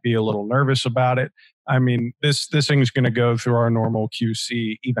might be a little nervous about it, I mean, this thing's going to go through our normal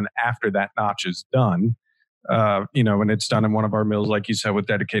QC even after that notch is done. And it's done in one of our mills, like you said, with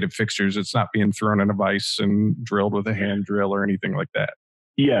dedicated fixtures. It's not being thrown in a vise and drilled with a hand drill or anything like that.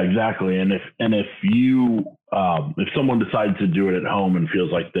 Yeah, exactly. And if you if someone decides to do it at home and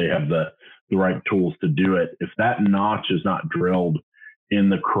feels like they have the right tools to do it, if that notch is not drilled in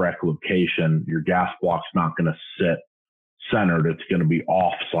the correct location, your gas block's not going to sit centered. It's going to be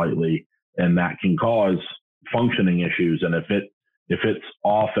off slightly, and that can cause functioning issues. And if it's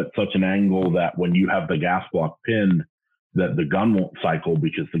off at such an angle that when you have the gas block pinned, that the gun won't cycle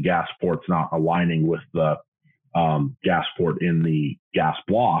because the gas port's not aligning with the gas port in the gas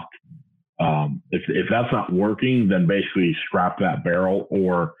block. If that's not working, then basically scrap that barrel,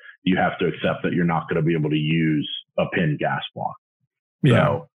 or you have to accept that you're not going to be able to use a pinned gas block. Yeah.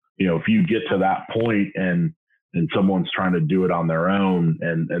 So, if you get to that point and someone's trying to do it on their own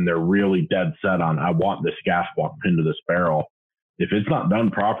and they're really dead set on, I want this gas block pinned to this barrel. If it's not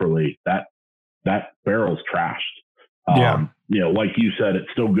done properly, that barrel's trashed. Like you said,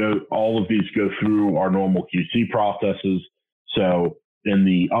 all of these go through our normal QC processes. So in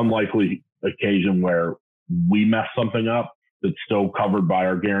the unlikely occasion where we mess something up that's still covered by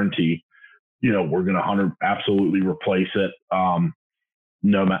our guarantee, we're going to absolutely replace it,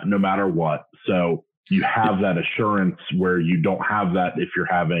 no matter what. So you have that assurance where you don't have that if you're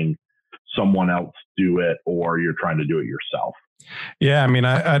having someone else do it or you're trying to do it yourself. Yeah, I mean,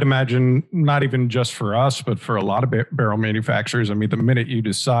 I'd imagine not even just for us, but for a lot of barrel manufacturers. I mean, the minute you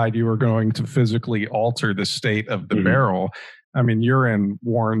decide you are going to physically alter the state of the barrel, I mean, you're in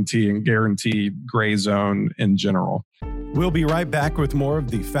warranty and guarantee gray zone in general. We'll be right back with more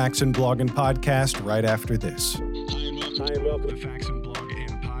of the Faxon Blog and Podcast right after this. Hi and welcome to the Faxon Blog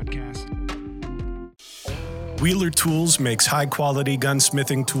and Podcast. Wheeler Tools makes high-quality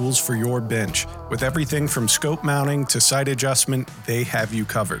gunsmithing tools for your bench. With everything from scope mounting to sight adjustment, they have you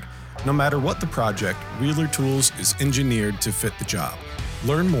covered. No matter what the project, Wheeler Tools is engineered to fit the job.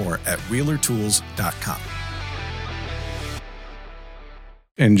 Learn more at wheelertools.com.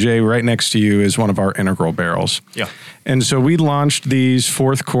 And Jay, right next to you is one of our integral barrels. Yeah. And so we launched these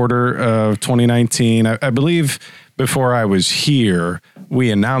fourth quarter of 2019. I believe before I was here, we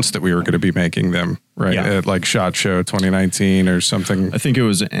announced that we were going to be making them, right? Yeah. At like SHOT Show 2019 or something. I think it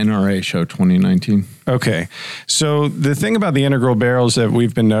was NRA Show 2019. Okay. So the thing about the integral barrels that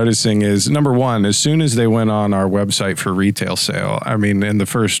we've been noticing is, number one, as soon as they went on our website for retail sale, I mean, in the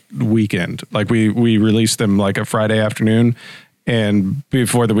first weekend, like we released them like a Friday afternoon, and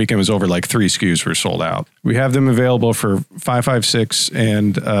before the weekend was over, like 3 SKUs were sold out. We have them available for 5.56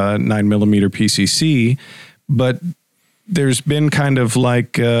 and 9mm PCC, but there's been kind of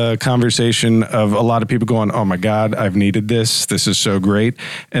like a conversation of a lot of people going, oh my God, I've needed this. This is so great.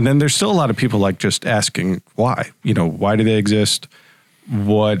 And then there's still a lot of people like just asking why, why do they exist?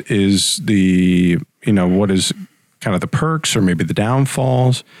 What is what is kind of the perks or maybe the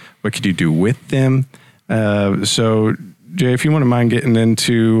downfalls? What could you do with them? So Jay, if you wouldn't mind getting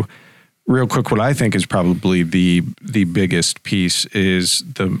into real quick, what I think is probably the biggest piece is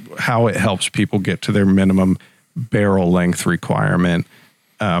how it helps people get to their minimum barrel length requirement,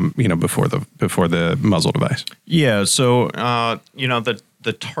 before the muzzle device. Yeah. So,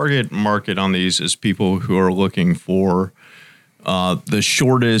 the target market on these is people who are looking for the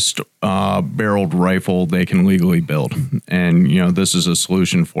shortest barreled rifle they can legally build. And, this is a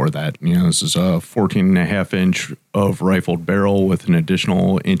solution for that. This is a 14.5 inch of rifled barrel with an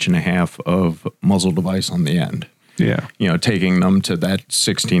additional 1.5 inch of muzzle device on the end. Yeah. Taking them to that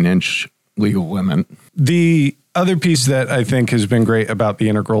 16 inch legal limit. The other piece that I think has been great about the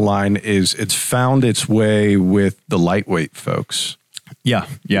integral line is it's found its way with the lightweight folks. Yeah,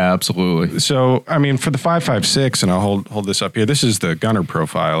 absolutely. So, I mean, for the 5.56, and I'll hold this up here. This is the gunner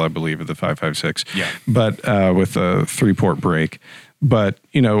profile, I believe, of the 5.56. Yeah. But with a 3-port brake. But,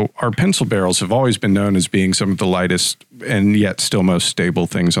 our pencil barrels have always been known as being some of the lightest and yet still most stable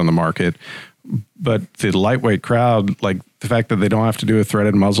things on the market. But the lightweight crowd, like the fact that they don't have to do a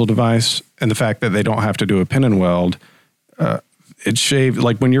threaded muzzle device and the fact that they don't have to do a pin and weld, it shaved,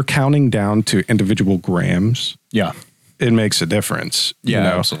 like when you're counting down to individual grams. Yeah. It makes a difference.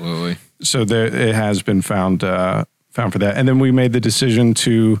 Yeah, absolutely. So it has been found for that. And then we made the decision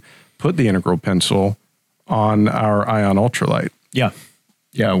to put the integral pencil on our Ion Ultralight. Yeah.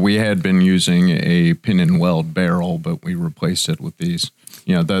 Yeah, we had been using a pin and weld barrel, but we replaced it with these.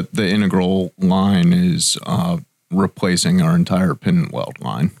 The integral line is replacing our entire pin and weld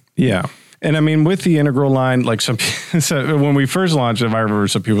line. Yeah. And I mean, with the integral line, like so when we first launched it, I remember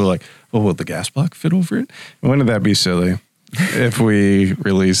some people were like, well, will the gas block fit over it? Wouldn't that be silly if we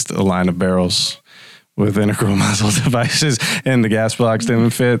released a line of barrels with integral muzzle devices and the gas blocks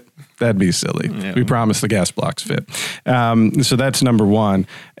didn't fit? That'd be silly. Yeah. We promise the gas blocks fit. So that's number one.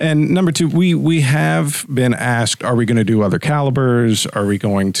 And number two, we have been asked, are we going to do other calibers? Are we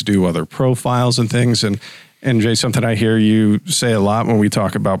going to do other profiles and things? And Jay, something I hear you say a lot when we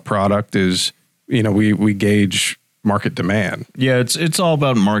talk about product is, we gauge market demand. Yeah, it's all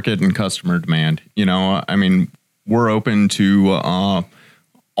about market and customer demand. I mean, we're open to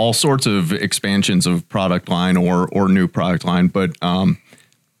all sorts of expansions of product line or new product line, but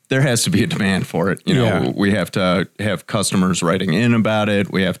there has to be a demand for it. We have to have customers writing in about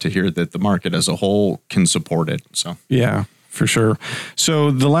it. We have to hear that the market as a whole can support it. So yeah, for sure.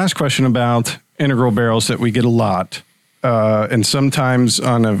 So the last question about integral barrels that we get a lot, and sometimes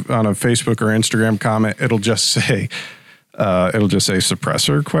on a Facebook or Instagram comment, it'll just say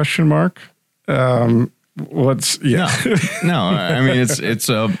suppressor ? No, I mean it's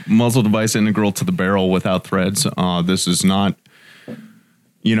a muzzle device integral to the barrel without threads. This is not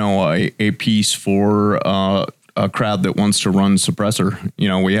a piece for a crowd that wants to run suppressor.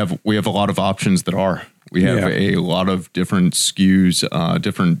 We have a lot of options that are. We have a lot of different SKUs,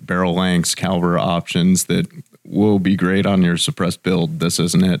 different barrel lengths, caliber options that will be great on your suppressed build. This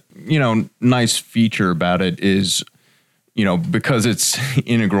isn't it. Nice feature about it is, because it's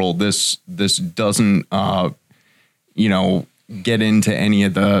integral, this doesn't, get into any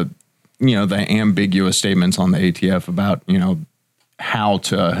of the, the ambiguous statements on the ATF about, how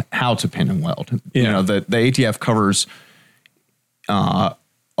to pin and weld. Yeah. The ATF covers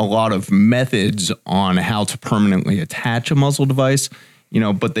a lot of methods on how to permanently attach a muzzle device,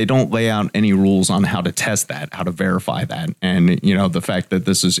 but they don't lay out any rules on how to test that, how to verify that. And, the fact that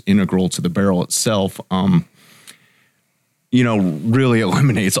this is integral to the barrel itself, really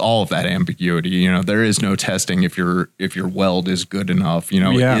eliminates all of that ambiguity. There is no testing if your weld is good enough.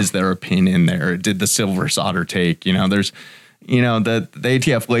 Is there a pin in there? Did the silver solder take? There's, the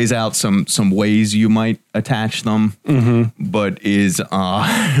ATF lays out some ways you might attach them, but is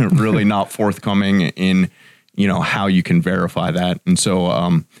really not forthcoming in how you can verify that. And so,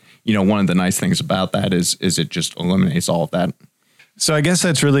 one of the nice things about that is it just eliminates all of that. So I guess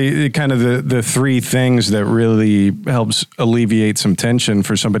that's really kind of the three things that really helps alleviate some tension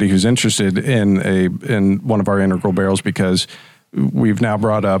for somebody who's interested in one of our integral barrels, because we've now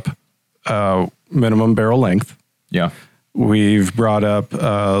brought up minimum barrel length. Yeah. We've brought up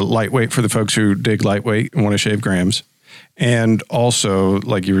lightweight for the folks who dig lightweight and want to shave grams. And also,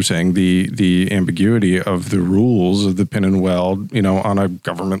 like you were saying, the ambiguity of the rules of the pin and weld, on a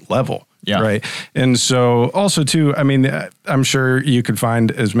government level. Yeah. Right. And so also, too, I mean, I'm sure you could find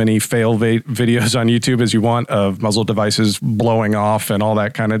as many fail videos on YouTube as you want of muzzle devices blowing off and all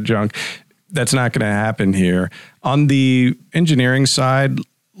that kind of junk. That's not going to happen here. On the engineering side,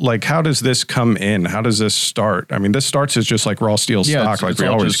 like, how does this come in? How does this start? I mean, this starts as just like raw steel stock, like we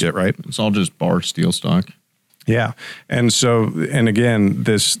always get, right? It's all just bar steel stock. Yeah. And so, and again,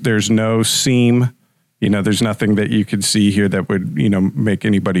 there's no seam. There's nothing that you could see here that would, make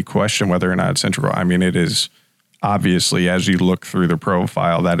anybody question whether or not it's integral. I mean, it is obviously, as you look through the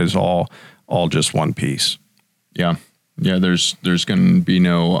profile, that is all just one piece. Yeah. Yeah. There's going to be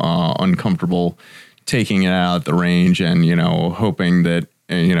no uncomfortable taking it out at the range and, hoping that,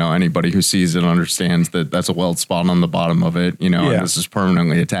 anybody who sees it understands that that's a weld spot on the bottom of it, and this is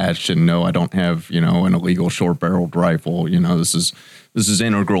permanently attached. And no, I don't have, an illegal short barreled rifle. This is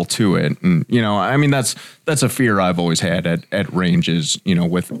integral to it. And, I mean, that's a fear I've always had at ranges,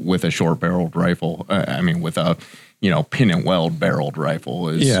 with a short barreled rifle. With a, pin and weld barreled rifle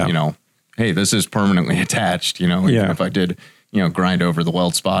is, hey, this is permanently attached, even if I did, grind over the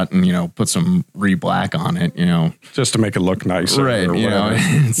weld spot and, put some re-black on it, just to make it look nicer. Right.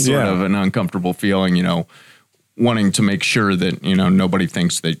 It's sort of an uncomfortable feeling, wanting to make sure that, nobody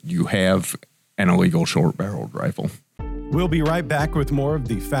thinks that you have an illegal short barreled rifle. We'll be right back with more of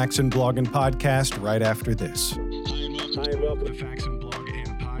the Faxon Blog and Podcast right after this. Hi and welcome to Faxon Blog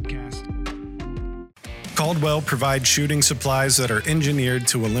and Podcast. Caldwell provides shooting supplies that are engineered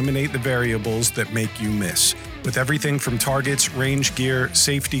to eliminate the variables that make you miss. With everything from targets, range gear,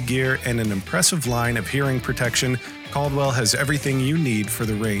 safety gear, and an impressive line of hearing protection, Caldwell has everything you need for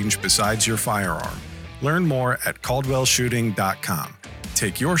the range besides your firearm. Learn more at caldwellshooting.com.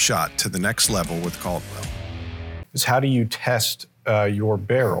 Take your shot to the next level with Caldwell. Is how do you test your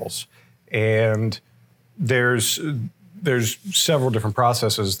barrels? And there's several different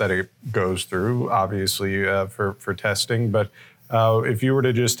processes that it goes through, obviously, for testing. But if you were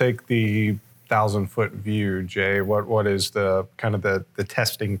to just take the 1,000-foot view, Jay, what is the kind of the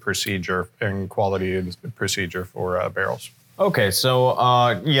testing procedure and quality and procedure for barrels? Okay, so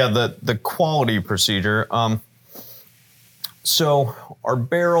the quality procedure. So our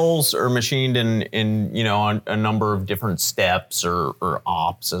barrels are machined in a number of different steps or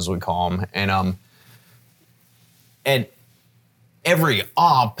ops, as we call them. And at every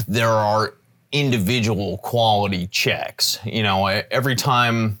op, there are individual quality checks. Every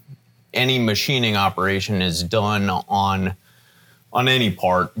time any machining operation is done on any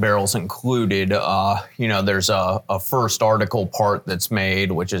part, barrels included, there's a first article part that's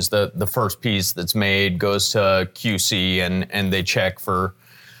made, which is the first piece that's made, goes to QC and they check for,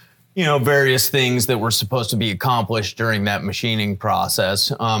 various things that were supposed to be accomplished during that machining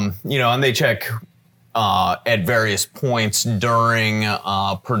process. And they check at various points during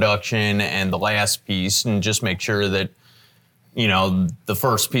production and the last piece, and just make sure that, the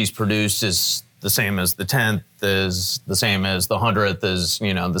first piece produced is the same as the 10th, is the same as the 100th, is,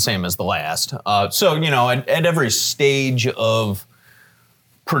 the same as the last. So, at every stage of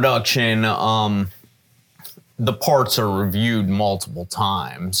production, the parts are reviewed multiple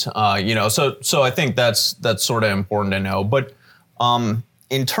times. So I think that's sort of important to know. But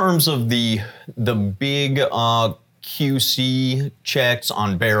in terms of the big QC checks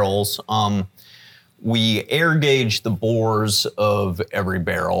on barrels, we air gauge the bores of every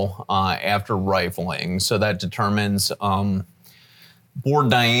barrel after rifling. So that determines bore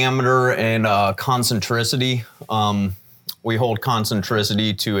diameter and concentricity. We hold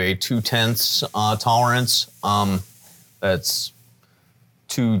concentricity to a 2/10 tolerance. That's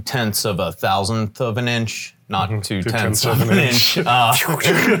 2/10 of a thousandth of an inch, not 2/10 of an inch. Right,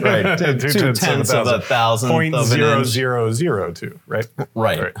 2/10 of a thousandth of an inch. 0.0002, right?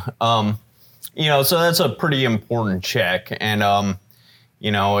 Right. So that's a pretty important check, and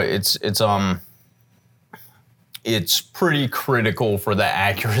it's it's pretty critical for the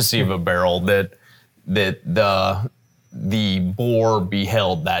accuracy of a barrel that the bore be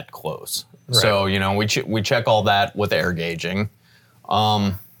held that close. Right. So, we check all that with air gauging.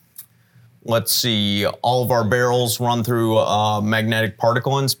 Let's see, all of our barrels run through magnetic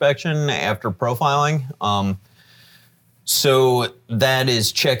particle inspection after profiling. So that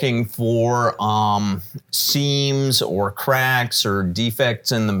is checking for seams or cracks or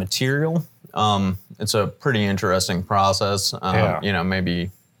defects in the material. It's a pretty interesting process. Maybe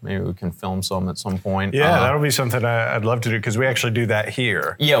we can film some at some point. Yeah, that'll be something I'd love to do because we actually do that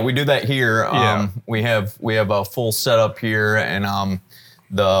here. Yeah, we do that here. We have a full setup here, and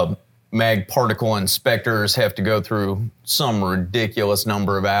the mag particle inspectors have to go through some ridiculous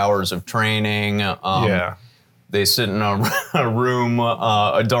number of hours of training. They sit in a room,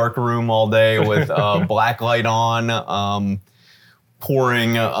 a dark room all day with black light on,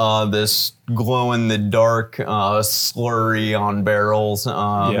 pouring this glow-in-the-dark slurry on barrels.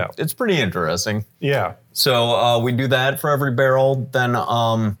 It's pretty interesting. Yeah. So we do that for every barrel. Then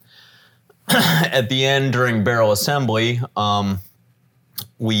at the end, during barrel assembly,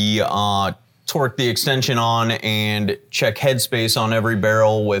 we torque the extension on and check headspace on every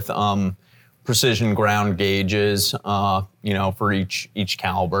barrel with precision ground gauges, for each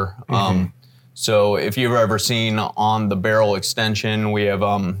caliber. So if you've ever seen on the barrel extension, we have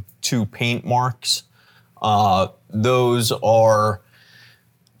 2 paint marks. Those are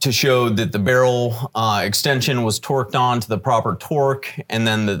to show that the barrel extension was torqued on to the proper torque, and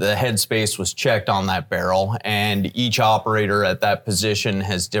then the headspace was checked on that barrel. And each operator at that position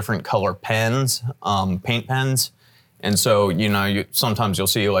has different color pens, paint pens. And so, sometimes you'll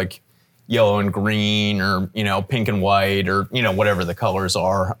see like yellow and green, or, pink and white, or, whatever the colors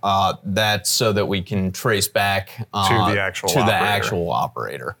are. That's so that we can trace back to the actual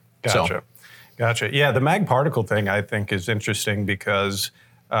operator. Gotcha. Yeah, the mag particle thing I think is interesting because,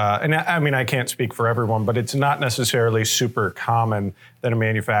 and I mean, I can't speak for everyone, but it's not necessarily super common that a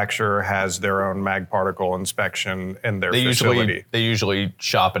manufacturer has their own mag particle inspection in their facility. They usually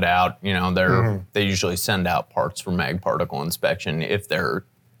shop it out. They usually send out parts for mag particle inspection if they're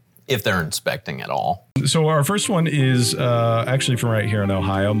inspecting at all. So our first one is actually from right here in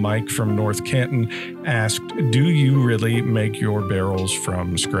Ohio. Mike from North Canton asked, do you really make your barrels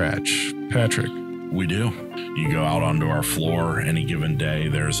from scratch? Patrick. We do. You go out onto our floor any given day,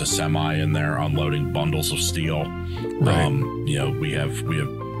 there's a semi in there unloading bundles of steel. Right. We have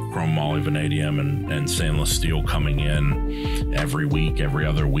chrome moly vanadium and stainless steel coming in every week, every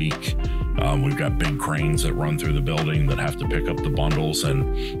other week. We've got big cranes that run through the building that have to pick up the bundles,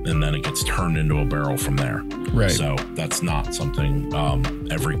 and then it gets turned into a barrel from there. Right. So that's not something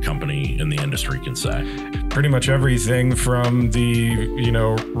every company in the industry can say. Pretty much everything from the,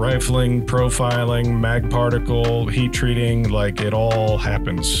 rifling, profiling, mag particle, heat treating, like it all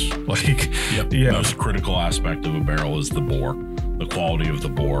happens. The most critical aspect of a barrel is the bore. The quality of the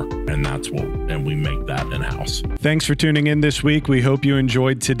bore, and we make that in-house. Thanks for tuning in this week. We hope you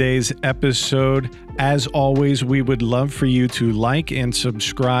enjoyed today's episode. As always, we would love for you to like and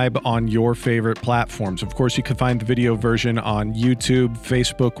subscribe on your favorite platforms. Of course, you can find the video version on YouTube,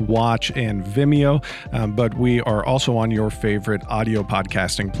 Facebook Watch, and Vimeo, but we are also on your favorite audio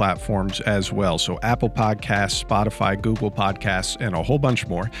podcasting platforms as well. So Apple Podcasts, Spotify, Google Podcasts, and a whole bunch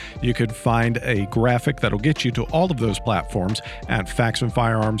more. You could find a graphic that'll get you to all of those platforms at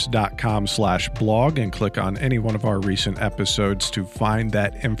faxonfirearms.com/blog and click on any one of our recent episodes to find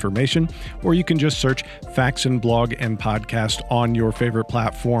that information. Or you can just search Faxon Blog and Podcast on your favorite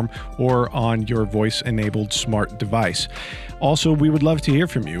platform or on your voice-enabled smart device. Also, we would love to hear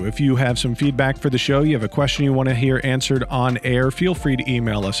from you. If you have some feedback for the show, you have a question you want to hear answered on air, feel free to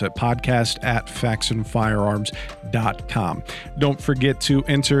email us at podcast@faxonfirearms.com. Don't forget to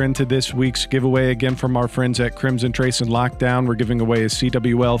enter into this week's giveaway again from our friends at Crimson Trace and Lockdown. We're giving away a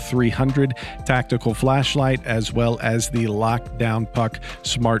CWL 300 tactical flashlight as well as the Lockdown Puck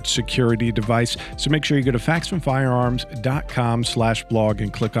smart security device. So make sure you go to faxonfirearms.com/blog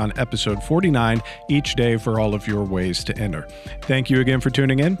and click on episode 49 each day for all of your ways to enter. Thank you again for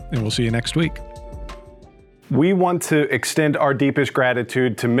tuning in, and we'll see you next week. We want to extend our deepest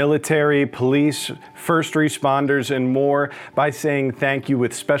gratitude to military, police, first responders, and more by saying thank you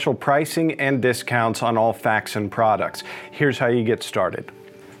with special pricing and discounts on all Faxon products. Here's how you get started.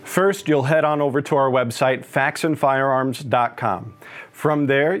 First, you'll head on over to our website, faxonfirearms.com. From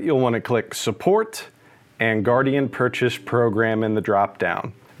there, you'll want to click Support and Guardian Purchase Program in the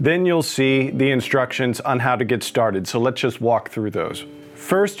drop-down. Then you'll see the instructions on how to get started, so let's just walk through those.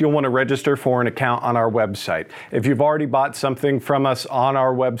 First, you'll want to register for an account on our website. If you've already bought something from us on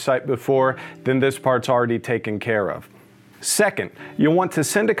our website before, then this part's already taken care of. Second, you'll want to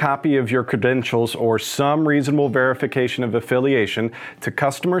send a copy of your credentials or some reasonable verification of affiliation to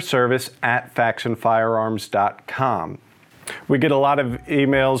customerservice@faxonfirearms.com. We get a lot of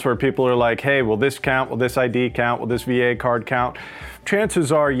emails where people are like, hey, will this count? Will this ID count? Will this VA card count?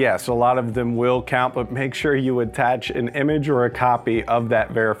 Chances are, yes, a lot of them will count, but make sure you attach an image or a copy of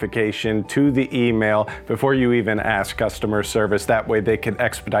that verification to the email before you even ask customer service. That way they can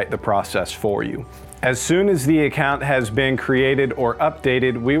expedite the process for you. As soon as the account has been created or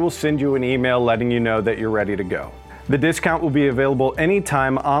updated, we will send you an email letting you know that you're ready to go. The discount will be available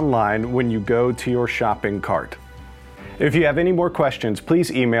anytime online when you go to your shopping cart. If you have any more questions,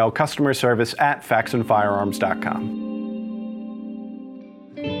 please email customerservice@faxonfirearms.com.